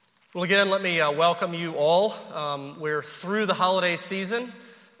Well, again, let me welcome you all. We're through the holiday season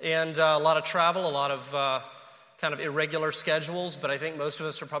and a lot of travel, a lot of kind of irregular schedules, but I think most of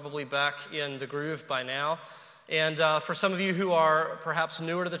us are probably back in the groove by now. And for some of you who are perhaps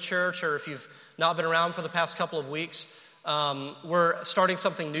newer to the church, or if you've not been around for the past couple of weeks, we're starting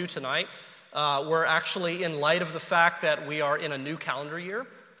something new tonight. We're actually in light of the fact that we are in a new calendar year,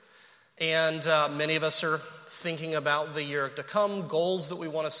 and many of us are thinking about the year to come, goals that we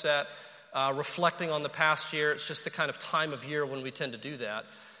want to set, reflecting on the past year. It's just the kind of time of year when we tend to do that.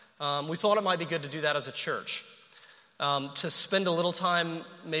 We thought it might be good to do that as a church, to spend a little time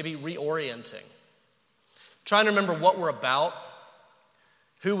maybe reorienting, trying to remember what we're about,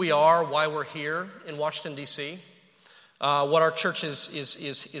 who we are, why we're here in Washington, D.C., what our church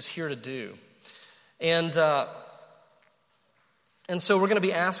is here to do. And so we're going to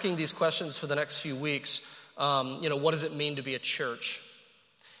be asking these questions for the next few weeks. What does it mean to be a church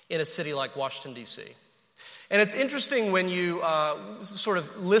in a city like Washington, D.C.? And it's interesting when you sort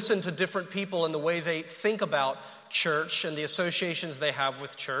of listen to different people and the way they think about church and the associations they have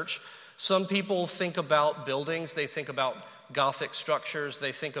with church. Some people think about buildings, they think about Gothic structures,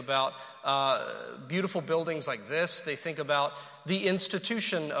 they think about beautiful buildings like this, they think about the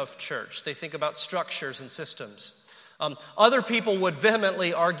institution of church, they think about structures and systems. Other people would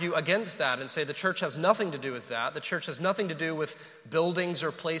vehemently argue against that and say the church has nothing to do with that. The church has nothing to do with buildings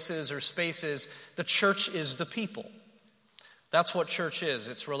or places or spaces. The church is the people. That's what church is.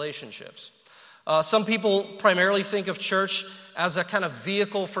 It's relationships. Some people primarily think of church as a kind of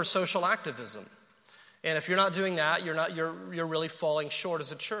vehicle for social activism. And if you're not doing that, you're really falling short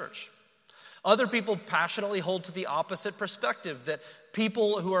as a church. Other people passionately hold to the opposite perspective, that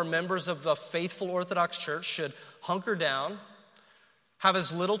people who are members of the faithful Orthodox Church should hunker down, have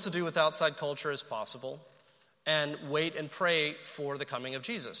as little to do with outside culture as possible, and wait and pray for the coming of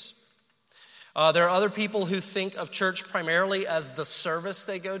Jesus. There are other people who think of church primarily as the service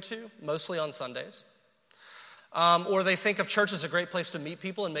they go to, mostly on Sundays. Or they think of church as a great place to meet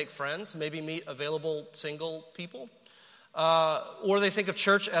people and make friends, maybe meet available single people. Or they think of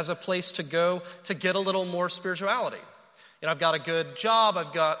church as a place to go to get a little more spirituality. I've got a good job,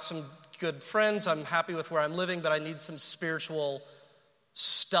 I've got some good friends, I'm happy with where I'm living, but I need some spiritual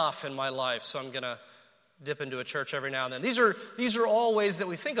stuff in my life, so I'm going to dip into a church every now and then. These are all ways that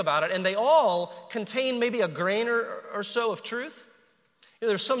we think about it, and they all contain maybe a grain or so of truth.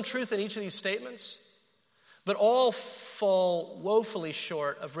 There's some truth in each of these statements, but all fall woefully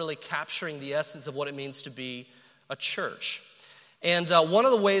short of really capturing the essence of what it means to be a church. And one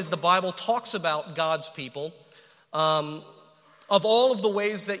of the ways the Bible talks about God's people, of all of the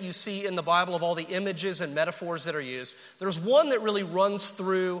ways that you see in the Bible, of all the images and metaphors that are used, there's one that really runs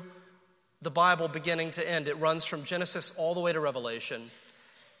through the Bible beginning to end. It runs from Genesis all the way to Revelation.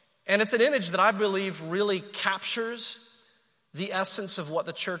 And it's an image that I believe really captures the essence of what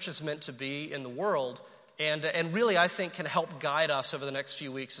the church is meant to be in the world, and really I think can help guide us over the next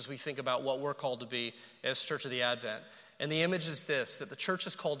few weeks as we think about what we're called to be as Church of the Advent. And the image is this, that the church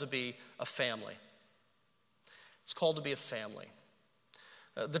is called to be a family. It's called to be a family.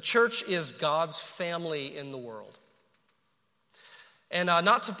 The church is God's family in the world. And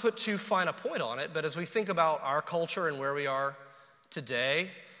not to put too fine a point on it, but as we think about our culture and where we are today,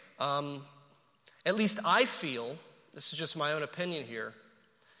 at least I feel, this is just my own opinion here,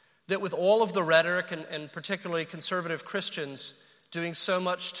 that with all of the rhetoric and particularly conservative Christians doing so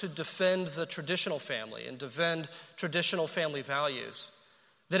much to defend the traditional family and defend traditional family values,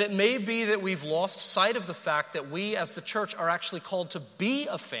 that it may be that we've lost sight of the fact that we as the church are actually called to be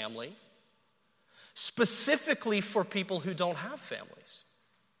a family, specifically for people who don't have families.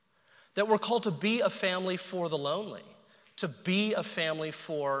 That we're called to be a family for the lonely, to be a family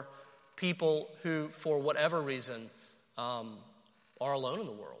for people who, for whatever reason, are alone in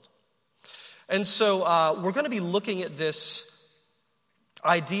the world. And so we're going to be looking at this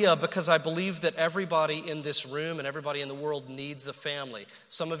idea because I believe that everybody in this room and everybody in the world needs a family.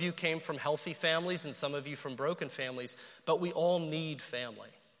 Some of you came from healthy families and some of you from broken families, but we all need family.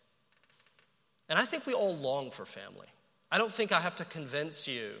 And I think we all long for family. I don't think I have to convince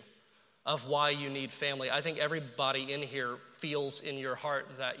you of why you need family. I think everybody in here feels in your heart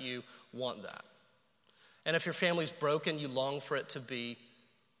that you want that. And if your family's broken, you long for it to be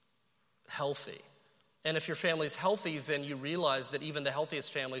healthy. And if your family's healthy, then you realize that even the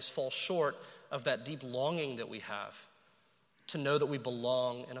healthiest families fall short of that deep longing that we have to know that we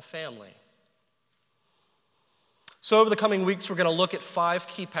belong in a family. So over the coming weeks, we're going to look at 5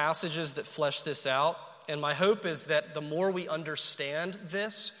 key passages that flesh this out. And my hope is that the more we understand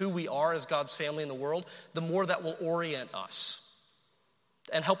this, who we are as God's family in the world, the more that will orient us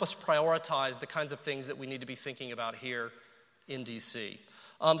and help us prioritize the kinds of things that we need to be thinking about here in DC.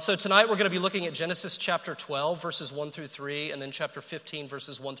 So tonight we're going to be looking at Genesis chapter 12, verses 1 through 3, and then chapter 15,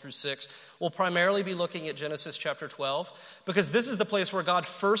 verses 1 through 6. We'll primarily be looking at Genesis chapter 12 because this is the place where God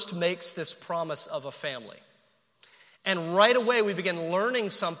first makes this promise of a family. And right away we begin learning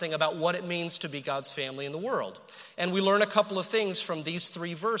something about what it means to be God's family in the world. And we learn a couple of things from these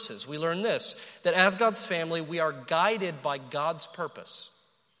 3 verses. We learn this, that as God's family, we are guided by God's purpose.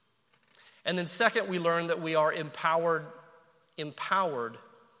 And then second, we learn that we are empowered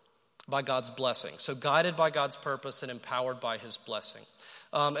by God's blessing. So guided by God's purpose and empowered by his blessing.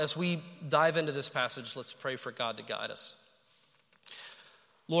 As we dive into this passage, let's pray for God to guide us.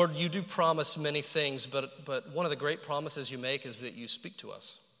 Lord, you do promise many things, but one of the great promises you make is that you speak to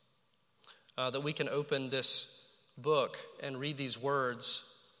us. That we can open this book and read these words,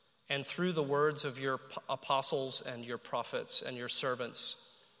 and through the words of your apostles and your prophets and your servants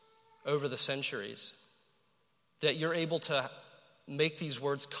over the centuries, that you're able to make these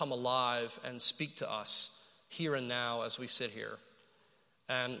words come alive and speak to us here and now as we sit here.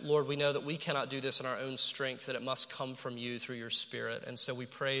 And Lord, we know that we cannot do this in our own strength, that it must come from you through your Spirit. And so we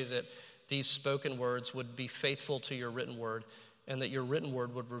pray that these spoken words would be faithful to your written word, and that your written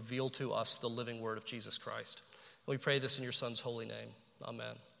word would reveal to us the living word of Jesus Christ. We pray this in your Son's holy name.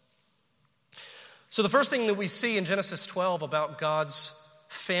 Amen. So the first thing that we see in Genesis 12 about God's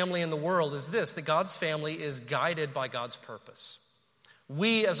family in the world is this, that God's family is guided by God's purpose.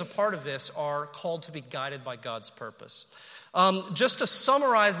 We, as a part of this, are called to be guided by God's purpose. Just to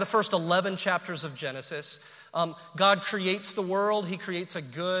summarize the first 11 chapters of Genesis, God creates the world. He creates a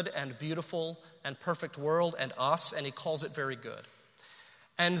good and beautiful and perfect world and us, and he calls it very good.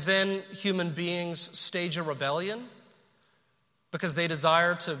 And then human beings stage a rebellion because they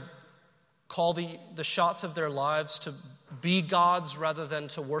desire to call the shots of their lives to be gods rather than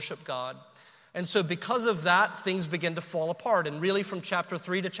to worship God. And so because of that, things begin to fall apart. And really from chapter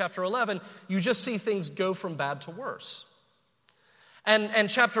 3 to chapter 11, you just see things go from bad to worse. And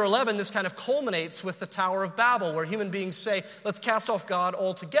chapter 11, this kind of culminates with the Tower of Babel, where human beings say, let's cast off God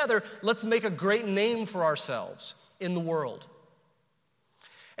altogether. Let's make a great name for ourselves in the world.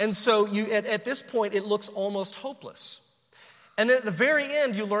 And so at this point, it looks almost hopeless. And then at the very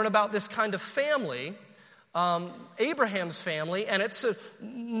end, you learn about this kind of family, Abraham's family, and it's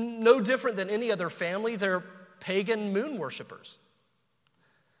no different than any other family. They're pagan moon worshipers.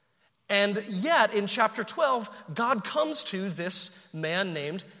 And yet, in chapter 12, God comes to this man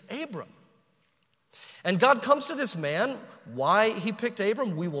named Abram. And God comes to this man. Why he picked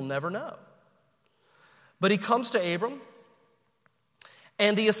Abram, we will never know. But he comes to Abram,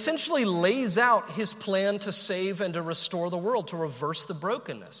 and he essentially lays out his plan to save and to restore the world, to reverse the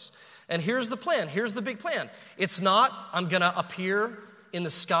brokenness. And here's the plan. Here's the big plan. It's not, I'm going to appear in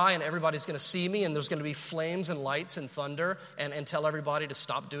the sky and everybody's going to see me and there's going to be flames and lights and thunder and tell everybody to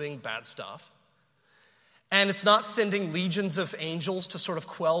stop doing bad stuff. And it's not sending legions of angels to sort of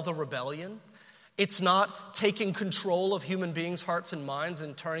quell the rebellion. It's not taking control of human beings' hearts and minds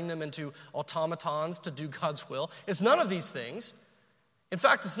and turning them into automatons to do God's will. It's none of these things. In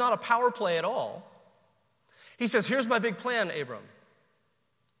fact, it's not a power play at all. He says, here's my big plan, Abram.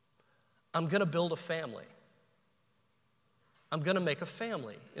 I'm going to build a family. I'm going to make a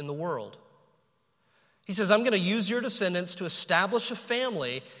family in the world. He says, I'm going to use your descendants to establish a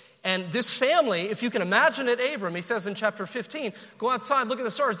family. And this family, if you can imagine it, Abram, he says in chapter 15, go outside, look at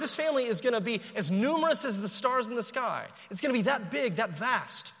the stars. This family is going to be as numerous as the stars in the sky. It's going to be that big, that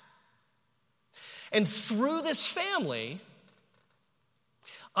vast. And through this family,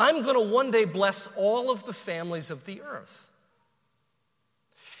 I'm going to one day bless all of the families of the earth.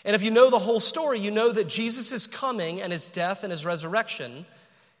 And if you know the whole story, you know that Jesus' coming and his death and his resurrection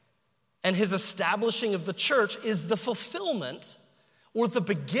and his establishing of the church is the fulfillment or the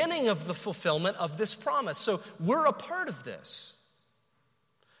beginning of the fulfillment of this promise. So we're a part of this.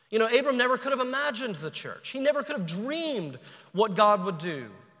 You know, Abram never could have imagined the church. He never could have dreamed what God would do,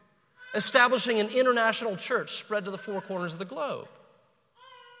 establishing an international church spread to the 4 corners of the globe.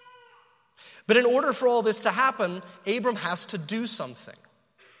 But in order for all this to happen, Abram has to do something.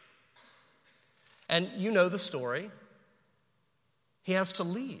 And you know the story. He has to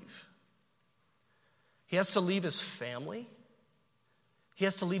leave. He has to leave his family. He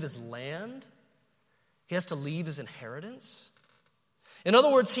has to leave his land. He has to leave his inheritance. In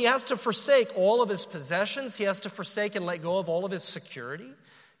other words, he has to forsake all of his possessions. He has to forsake and let go of all of his security.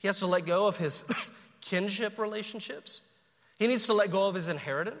 He has to let go of his kinship relationships. He needs to let go of his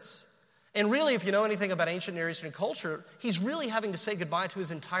inheritance. And really, if you know anything about ancient Near Eastern culture, he's really having to say goodbye to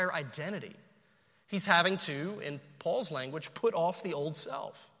his entire identity. He's having to, in Paul's language, put off the old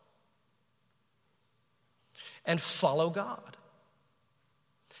self and follow God.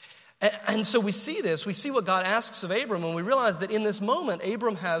 And so we see this. We see what God asks of Abram, and we realize that in this moment,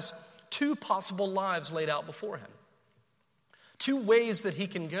 Abram has two possible lives laid out before him. Two ways that he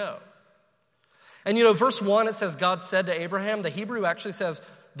can go. And verse 1, it says, God said to Abraham. The Hebrew actually says,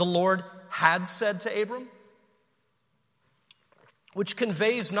 the Lord had said to Abram, which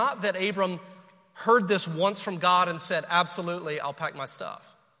conveys not that Abram heard this once from God and said, absolutely, I'll pack my stuff.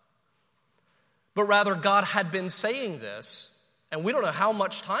 But rather, God had been saying this, and we don't know how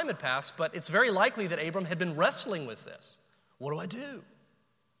much time had passed, but it's very likely that Abram had been wrestling with this. What do I do?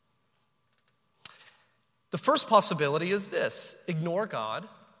 The first possibility is this: ignore God,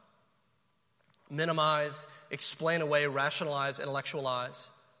 minimize, explain away, rationalize, intellectualize.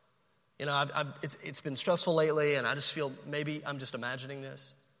 It's been stressful lately, and I just feel maybe I'm just imagining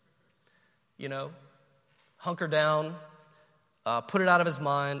this. Hunker down, put it out of his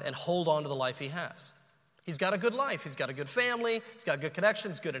mind, and hold on to the life he has. He's got a good life. He's got a good family. He's got good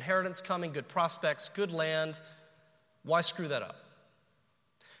connections, good inheritance coming, good prospects, good land. Why screw that up?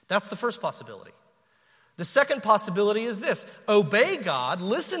 That's the first possibility. The second possibility is this: obey God,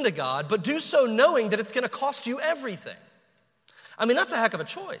 listen to God, but do so knowing that it's going to cost you everything. That's a heck of a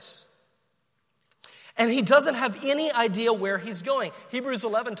choice. And he doesn't have any idea where he's going. Hebrews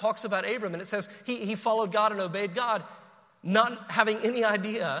 11 talks about Abram, and it says he followed God and obeyed God, not having any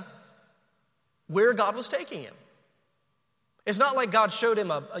idea where God was taking him. It's not like God showed him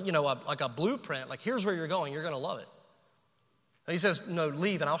a blueprint, like here's where you're going, you're going to love it. And he says, no,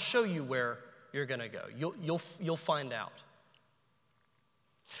 leave, and I'll show you where you're going to go. You'll find out.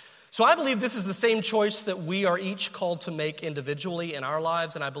 So I believe this is the same choice that we are each called to make individually in our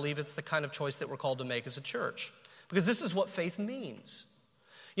lives, and I believe it's the kind of choice that we're called to make as a church. Because this is what faith means.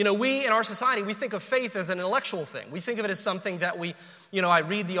 We in our society, we think of faith as an intellectual thing. We think of it as something that I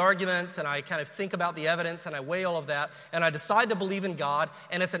read the arguments and I kind of think about the evidence and I weigh all of that and I decide to believe in God,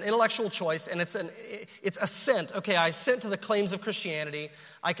 and it's an intellectual choice and it's assent. Okay, I assent to the claims of Christianity.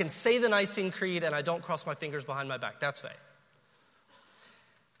 I can say the Nicene Creed and I don't cross my fingers behind my back. That's faith.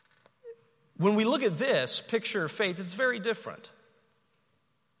 When we look at this picture of faith, it's very different.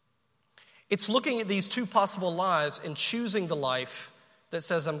 It's looking at these two possible lives and choosing the life that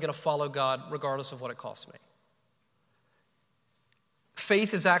says I'm going to follow God regardless of what it costs me.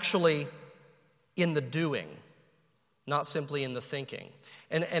 Faith is actually in the doing, not simply in the thinking.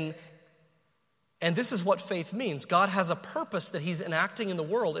 And this is what faith means. God has a purpose that he's enacting in the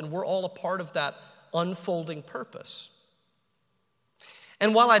world, and we're all a part of that unfolding purpose.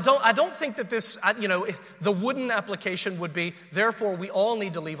 And while I don't think that this, the wooden application would be, therefore we all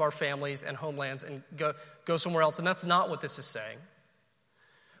need to leave our families and homelands and go somewhere else, and that's not what this is saying.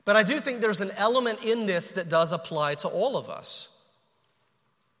 But I do think there's an element in this that does apply to all of us.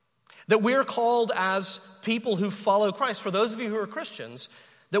 That we're called as people who follow Christ, for those of you who are Christians,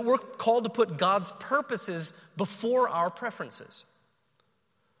 that we're called to put God's purposes before our preferences.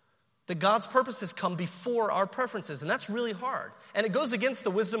 That God's purposes come before our preferences, and that's really hard. And it goes against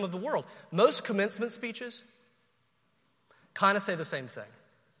the wisdom of the world. Most commencement speeches kind of say the same thing.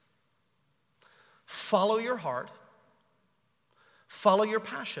 Follow your heart. Follow your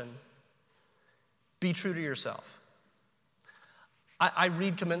passion. Be true to yourself. I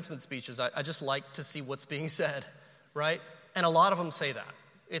read commencement speeches. I just like to see what's being said, right? And a lot of them say that.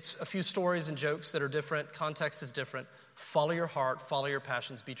 It's a few stories and jokes that are different. Context is different. Follow your heart. Follow your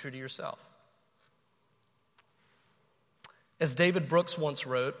passions. Be true to yourself. As David Brooks once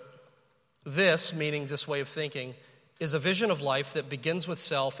wrote, this, meaning this way of thinking, is a vision of life that begins with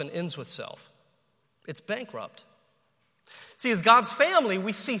self and ends with self. It's bankrupt. See, as God's family,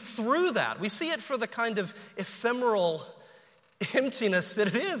 we see through that. We see it for the kind of ephemeral emptiness that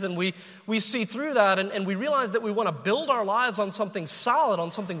it is, and we see through that, and we realize that we want to build our lives on something solid,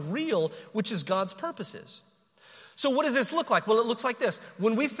 on something real, which is God's purposes. So what does this look like? Well, it looks like this.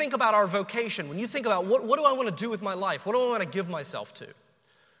 When we think about our vocation, when you think about what do I want to do with my life? What do I want to give myself to?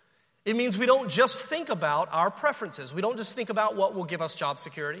 It means we don't just think about our preferences. We don't just think about what will give us job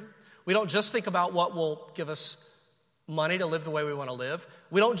security. We don't just think about what will give us money to live the way we want to live.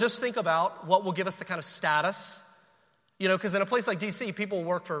 We don't just think about what will give us the kind of status, because in a place like D.C., people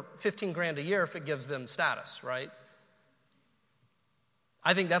work for $15,000 a year if it gives them status, right?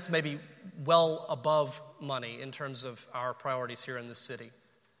 I think that's maybe well above money in terms of our priorities here in this city.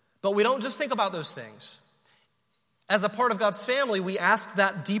 But we don't just think about those things. As a part of God's family, we ask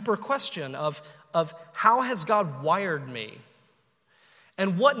that deeper question of how has God wired me?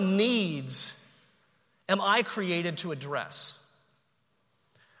 And what needs am I created to address?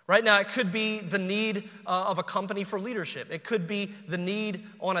 Right now, it could be the need of a company for leadership. It could be the need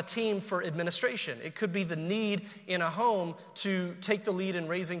on a team for administration. It could be the need in a home to take the lead in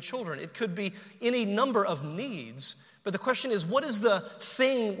raising children. It could be any number of needs. But the question is, what is the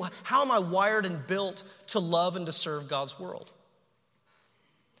thing, how am I wired and built to love and to serve God's world?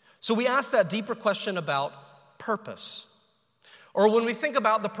 So we ask that deeper question about purpose. Or when we think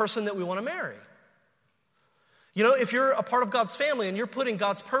about the person that we want to marry. You know, if you're a part of God's family and you're putting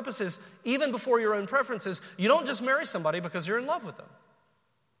God's purposes even before your own preferences, you don't just marry somebody because you're in love with them.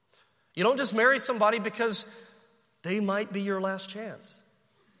 You don't just marry somebody because they might be your last chance.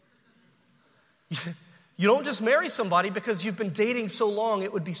 You don't just marry somebody because you've been dating so long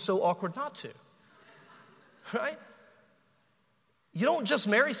it would be so awkward not to. Right? You don't just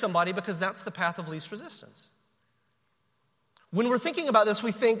marry somebody because that's the path of least resistance. When we're thinking about this,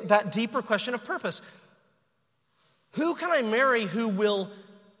 we think that deeper question of purpose. Who can I marry who will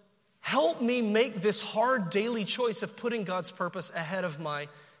help me make this hard daily choice of putting God's purpose ahead of my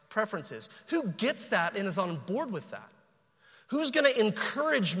preferences? Who gets that and is on board with that? Who's going to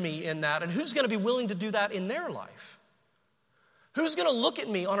encourage me in that, and who's going to be willing to do that in their life? Who's going to look at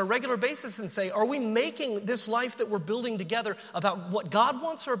me on a regular basis and say, are we making this life that we're building together about what God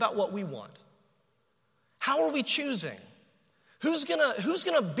wants or about what we want? How are we choosing? Who's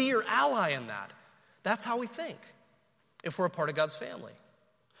gonna be your ally in that? That's how we think if we're a part of God's family.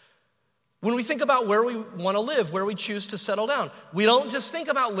 When we think about where we want to live, where we choose to settle down, we don't just think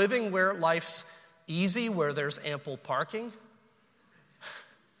about living where life's easy, where there's ample parking,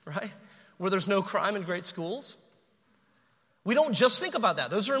 right? Where there's no crime and great schools. We don't just think about that.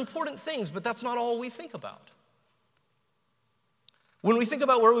 Those are important things, but that's not all we think about. When we think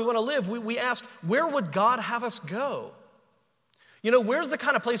about where we want to live, we ask, where would God have us go? You know, where's the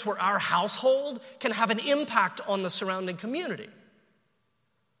kind of place where our household can have an impact on the surrounding community?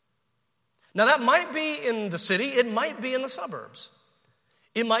 Now, that might be in the city. It might be in the suburbs.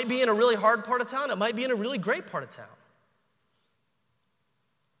 It might be in a really hard part of town. It might be in a really great part of town.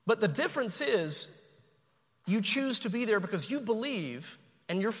 But the difference is you choose to be there because you believe,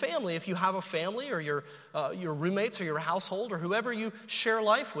 and your family, if you have a family or your roommates or your household or whoever you share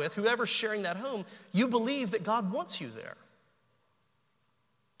life with, whoever's sharing that home, you believe that God wants you there.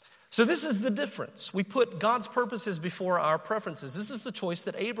 So this is the difference. We put God's purposes before our preferences. This is the choice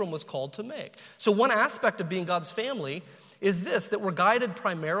that Abram was called to make. So one aspect of being God's family is this, that we're guided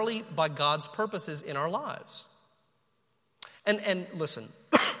primarily by God's purposes in our lives. And listen,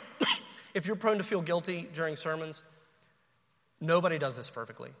 if you're prone to feel guilty during sermons, nobody does this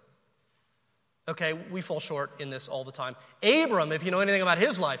perfectly. Okay, we fall short in this all the time. Abram, if you know anything about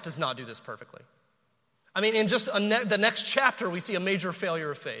his life, does not do this perfectly. I mean, in just the next chapter, we see a major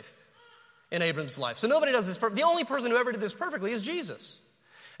failure of faith in Abram's life. So nobody does this perfectly. The only person who ever did this perfectly is Jesus.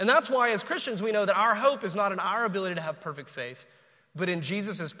 And that's why as Christians we know that our hope is not in our ability to have perfect faith, but in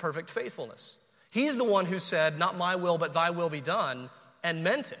Jesus' perfect faithfulness. He's the one who said, not my will, but thy will be done, and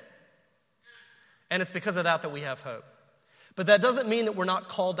meant it. And it's because of that that we have hope. But that doesn't mean that we're not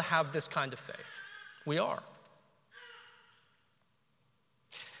called to have this kind of faith. We are.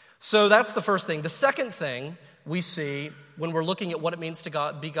 So that's the first thing. The second thing we see when we're looking at what it means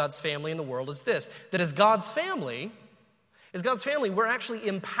to be God's family in the world is this, that as God's family, we're actually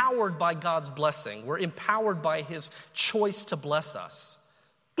empowered by God's blessing. We're empowered by his choice to bless us.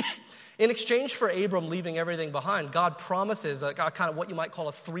 In exchange for Abram leaving everything behind, God promises a kind of what you might call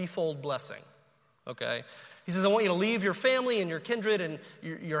a threefold blessing. Okay? He says, I want you to leave your family and your kindred and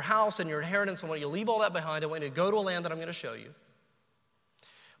your house and your inheritance. I want you to leave all that behind. I want you to go to a land that I'm going to show you.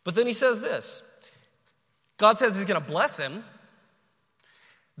 But then he says this. God says he's going to bless him.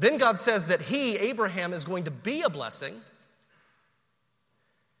 Then God says that he, Abraham, is going to be a blessing.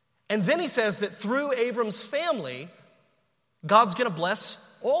 And then he says that through Abram's family, God's going to bless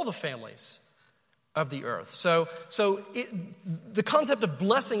all the families of the earth. So the concept of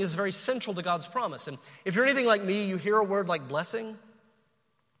blessing is very central to God's promise. And if you're anything like me, you hear a word like blessing,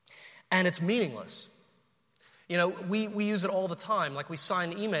 and it's meaningless. You know, we use it all the time. Like we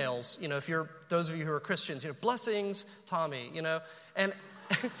sign emails, you know, if you're, those of you who are Christians, you know, blessings, Tommy, you know. And,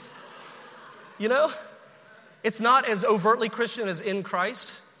 you know, it's not as overtly Christian as in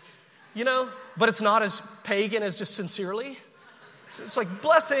Christ, you know, but it's not as pagan as just sincerely. So it's like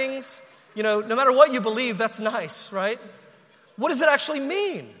blessings, you know, no matter what you believe, that's nice, right? What does it actually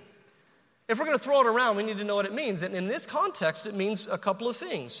mean? If we're going to throw it around, we need to know what it means. And in this context, it means a couple of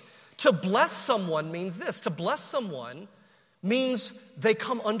things. To bless someone means this. To bless someone means they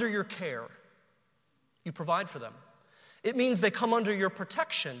come under your care. You provide for them. It means they come under your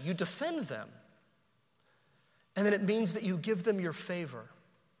protection. You defend them. And then it means that you give them your favor.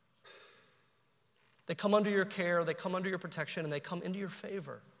 They come under your care, they come under your protection, and they come into your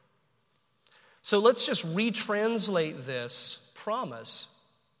favor. So let's just retranslate this promise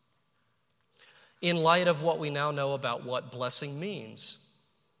in light of what we now know about what blessing means.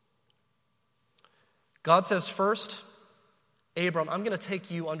 God says, first, Abram, I'm going to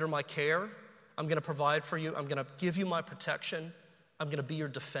take you under my care. I'm going to provide for you. I'm going to give you my protection. I'm going to be your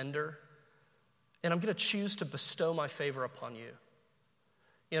defender. And I'm going to choose to bestow my favor upon you.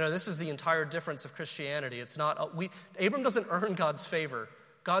 You know, this is the entire difference of Christianity. It's not, Abram doesn't earn God's favor.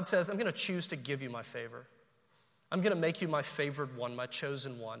 God says, I'm going to choose to give you my favor. I'm going to make you my favored one, my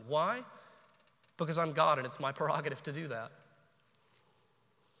chosen one. Why? Because I'm God and it's my prerogative to do that.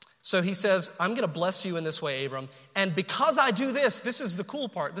 So he says, I'm going to bless you in this way, Abram. And because I do this, this is the cool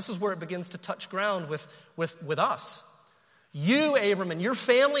part. This is where it begins to touch ground with us. You, Abram, and your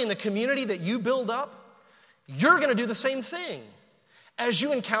family and the community that you build up, you're going to do the same thing. As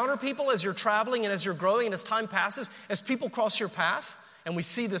you encounter people, as you're traveling and as you're growing and as time passes, as people cross your path, and we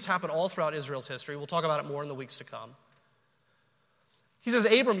see this happen all throughout Israel's history. We'll talk about it more in the weeks to come. He says,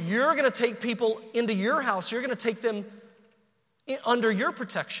 Abram, you're going to take people into your house. You're going to take them under your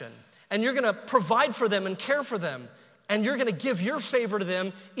protection. And you're going to provide for them and care for them. And you're going to give your favor to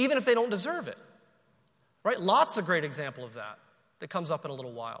them even if they don't deserve it. Right? Lot's a great example of that comes up in a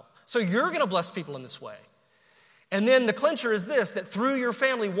little while. So you're going to bless people in this way. And then the clincher is this, that through your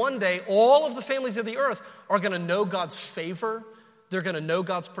family, one day, all of the families of the earth are going to know God's favor, they're going to know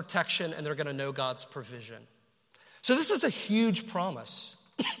God's protection, and they're going to know God's provision. So this is a huge promise.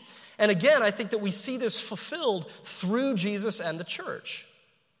 And again, I think that we see this fulfilled through Jesus and the church.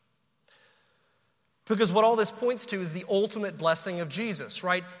 Because what all this points to is the ultimate blessing of Jesus,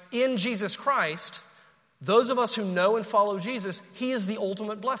 right? In Jesus Christ, those of us who know and follow Jesus, he is the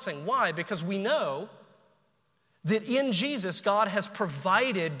ultimate blessing. Why? Because we know that in Jesus, God has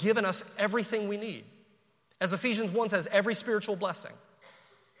provided, given us everything we need. As Ephesians 1 says, every spiritual blessing.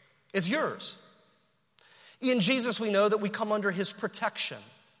 It's yours. In Jesus, we know that we come under his protection.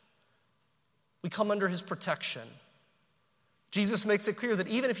 We come under his protection. Jesus makes it clear that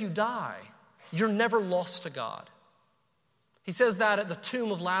even if you die, you're never lost to God. He says that at the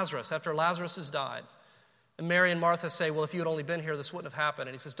tomb of Lazarus, after Lazarus has died. And Mary and Martha say, well, if you had only been here, this wouldn't have happened.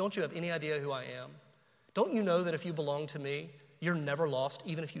 And he says, don't you have any idea who I am? Don't you know that if you belong to me, you're never lost,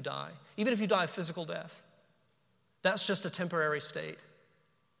 even if you die? Even if you die of physical death. That's just a temporary state.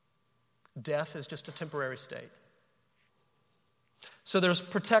 Death is just a temporary state. So there's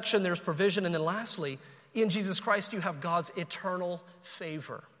protection, there's provision, and then lastly, in Jesus Christ, you have God's eternal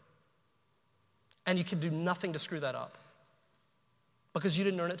favor. And you can do nothing to screw that up because you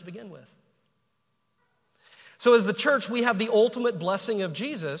didn't earn it to begin with. So as the church, we have the ultimate blessing of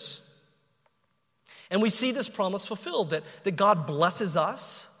Jesus, and we see this promise fulfilled, that God blesses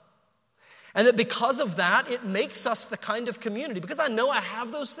us, and that because of that, it makes us the kind of community. Because I know I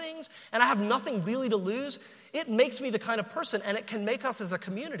have those things, and I have nothing really to lose, it makes me the kind of person, and it can make us as a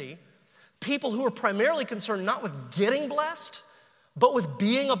community people who are primarily concerned not with getting blessed, but with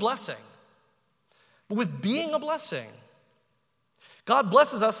being a blessing. With being a blessing. God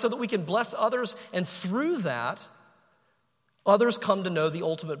blesses us so that we can bless others, and through that, others come to know the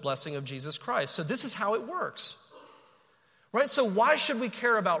ultimate blessing of Jesus Christ. So this is how it works. Right? So why should we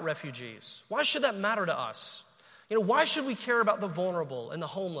care about refugees? Why should that matter to us? You know, why should we care about the vulnerable and the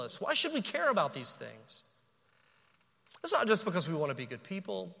homeless? Why should we care about these things? It's not just because we want to be good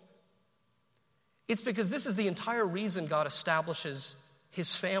people. It's because this is the entire reason God establishes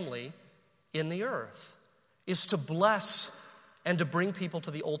his family in the earth, is to bless and to bring people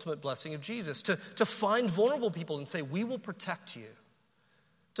to the ultimate blessing of Jesus, to find vulnerable people and say, we will protect you,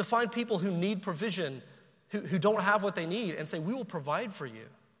 to find people who need provision, who don't have what they need, and say, we will provide for you.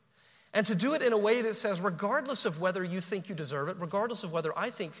 And to do it in a way that says, regardless of whether you think you deserve it, regardless of whether I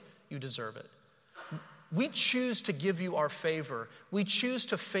think you deserve it, we choose to give you our favor. We choose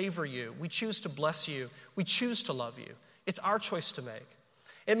to favor you. We choose to bless you. We choose to love you. It's our choice to make.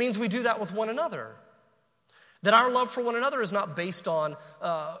 It means we do that with one another. That our love for one another is not based on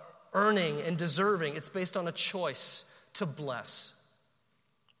earning and deserving. It's based on a choice to bless.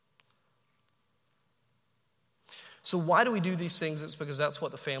 So why do we do these things? It's because that's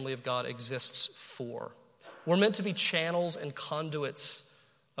what the family of God exists for. We're meant to be channels and conduits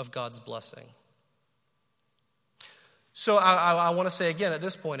of God's blessing. So I want to say again at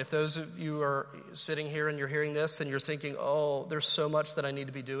this point, if those of you are sitting here and you're hearing this and you're thinking, oh, there's so much that I need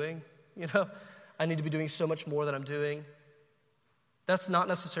to be doing, I need to be doing so much more than I'm doing. That's not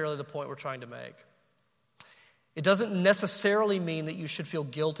necessarily the point we're trying to make. It doesn't necessarily mean that you should feel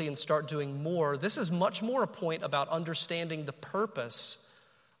guilty and start doing more. This is much more a point about understanding the purpose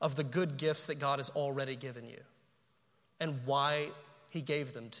of the good gifts that God has already given you and why he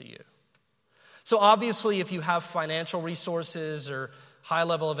gave them to you. So obviously, if you have financial resources or high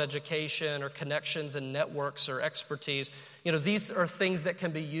level of education or connections and networks or expertise, these are things that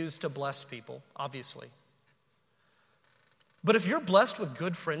can be used to bless people, obviously. But if you're blessed with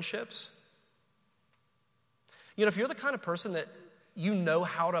good friendships, if you're the kind of person that you know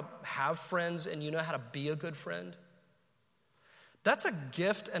how to have friends and you know how to be a good friend, that's a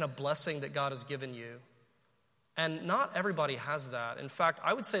gift and a blessing that God has given you. And not everybody has that. In fact,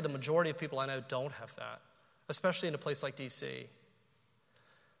 I would say the majority of people I know don't have that, especially in a place like DC.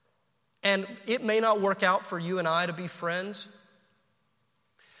 And it may not work out for you and I to be friends,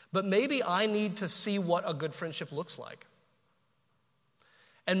 but maybe I need to see what a good friendship looks like.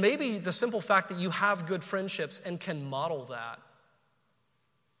 And maybe the simple fact that you have good friendships and can model that,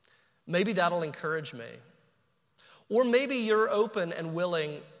 maybe that'll encourage me. Or maybe you're open and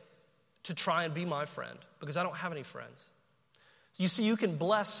willing to try and be my friend because I don't have any friends. You see, you can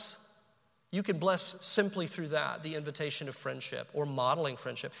bless simply through that, the invitation of friendship or modeling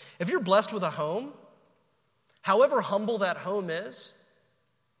friendship. If you're blessed with a home, however humble that home is,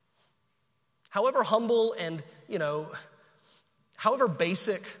 however humble and, however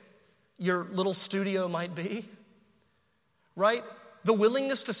basic your little studio might be, right? The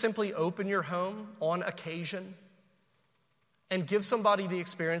willingness to simply open your home on occasion and give somebody the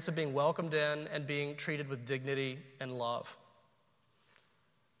experience of being welcomed in and being treated with dignity and love.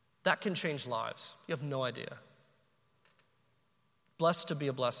 That can change lives. You have no idea. Blessed to be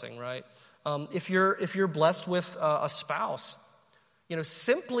a blessing, right? If you're blessed with a spouse,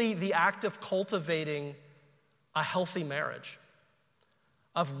 simply the act of cultivating a healthy marriage,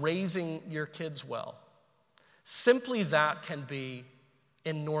 of raising your kids well, simply that can be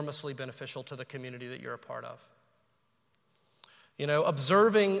enormously beneficial to the community that you're a part of.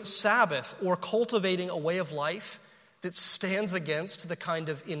 Observing Sabbath or cultivating a way of life that stands against the kind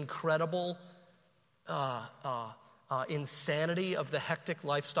of incredible insanity of the hectic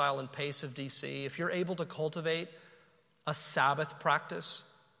lifestyle and pace of DC. If you're able to cultivate a Sabbath practice,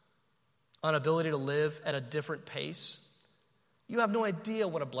 an ability to live at a different pace, you have no idea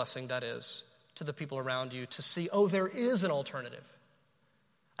what a blessing that is to the people around you to see, there is an alternative.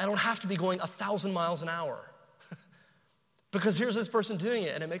 I don't have to be going 1,000 miles an hour because here's this person doing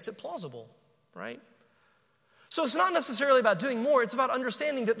it and it makes it plausible, right? So it's not necessarily about doing more. It's about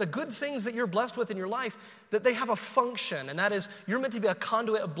understanding that the good things that you're blessed with in your life, that they have a function, and that is you're meant to be a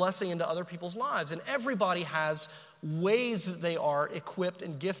conduit of blessing into other people's lives. And everybody has ways that they are equipped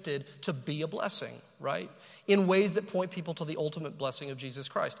and gifted to be a blessing, right? In ways that point people to the ultimate blessing of Jesus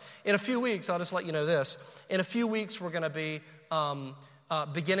Christ. In a few weeks, I'll just let you know this. In a few weeks, we're going to be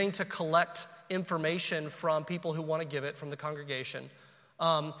beginning to collect information from people who want to give it from the congregation.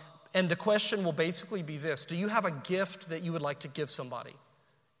 And the question will basically be this: do you have a gift that you would like to give somebody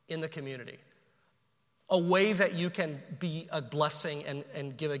in the community? A way that you can be a blessing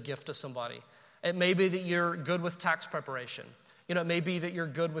and give a gift to somebody. It may be that you're good with tax preparation. It may be that you're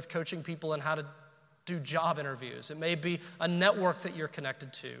good with coaching people in how to do job interviews. It may be a network that you're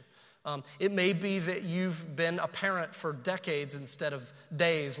connected to. It may be that you've been a parent for decades instead of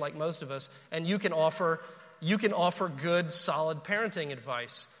days like most of us, and you can offer good, solid parenting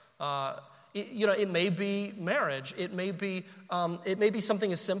advice. It may be marriage. It may be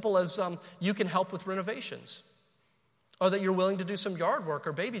something as simple as you can help with renovations, or that you're willing to do some yard work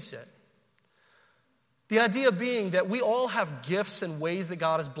or babysit. The idea being that we all have gifts and ways that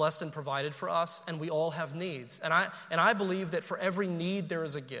God has blessed and provided for us, and we all have needs. And I believe that for every need there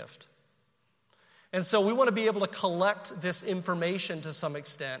is a gift. And so we want to be able to collect this information to some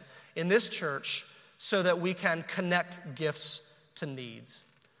extent in this church so that we can connect gifts to needs.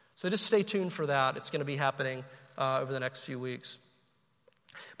 So just stay tuned for that. It's going to be happening over the next few weeks.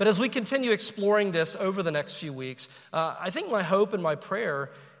 But as we continue exploring this over the next few weeks, I think my hope and my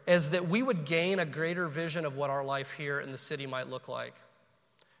prayer is that we would gain a greater vision of what our life here in the city might look like,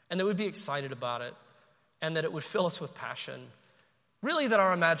 and that we'd be excited about it, and that it would fill us with passion. Really, that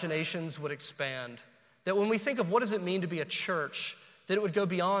our imaginations would expand, that when we think of what does it mean to be a church, that it would go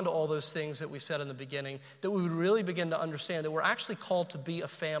beyond all those things that we said in the beginning, that we would really begin to understand that we're actually called to be a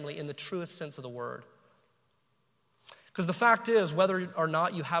family in the truest sense of the word. Because the fact is, whether or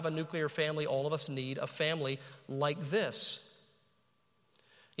not you have a nuclear family, all of us need a family like this.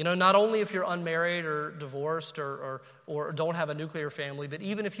 Not only if you're unmarried or divorced or don't have a nuclear family, but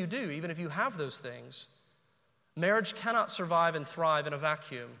even if you do, even if you have those things, marriage cannot survive and thrive in a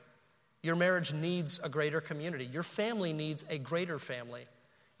vacuum. Your marriage needs a greater community. Your family needs a greater family.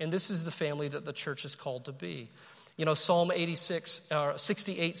 And this is the family that the church is called to be. You know, Psalm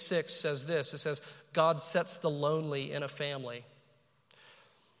 68:6 says this. It says, God sets the lonely in a family.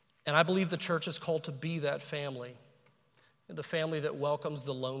 And I believe the church is called to be that family, the family that welcomes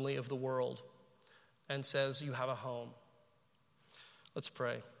the lonely of the world and says, you have a home. Let's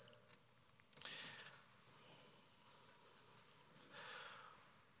pray.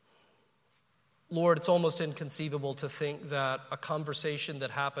 Lord, it's almost inconceivable to think that a conversation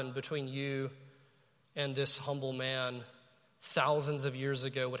that happened between you and this humble man thousands of years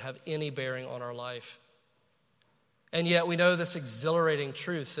ago would have any bearing on our life. And yet we know this exhilarating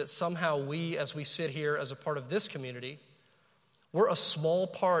truth that somehow we, as we sit here as a part of this community, we're a small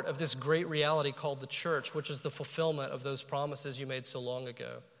part of this great reality called the church, which is the fulfillment of those promises you made so long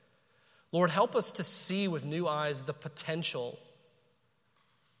ago. Lord, help us to see with new eyes the potential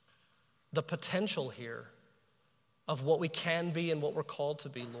here of what we can be and what we're called to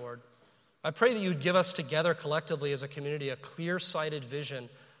be, Lord. I pray that you would give us together collectively as a community a clear-sighted vision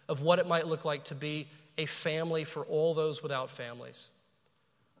of what it might look like to be a family for all those without families,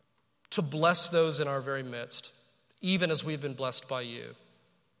 to bless those in our very midst, even as we've been blessed by you,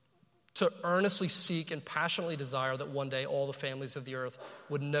 to earnestly seek and passionately desire that one day all the families of the earth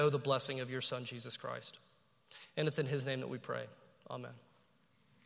would know the blessing of your Son, Jesus Christ. And it's in his name that we pray. Amen.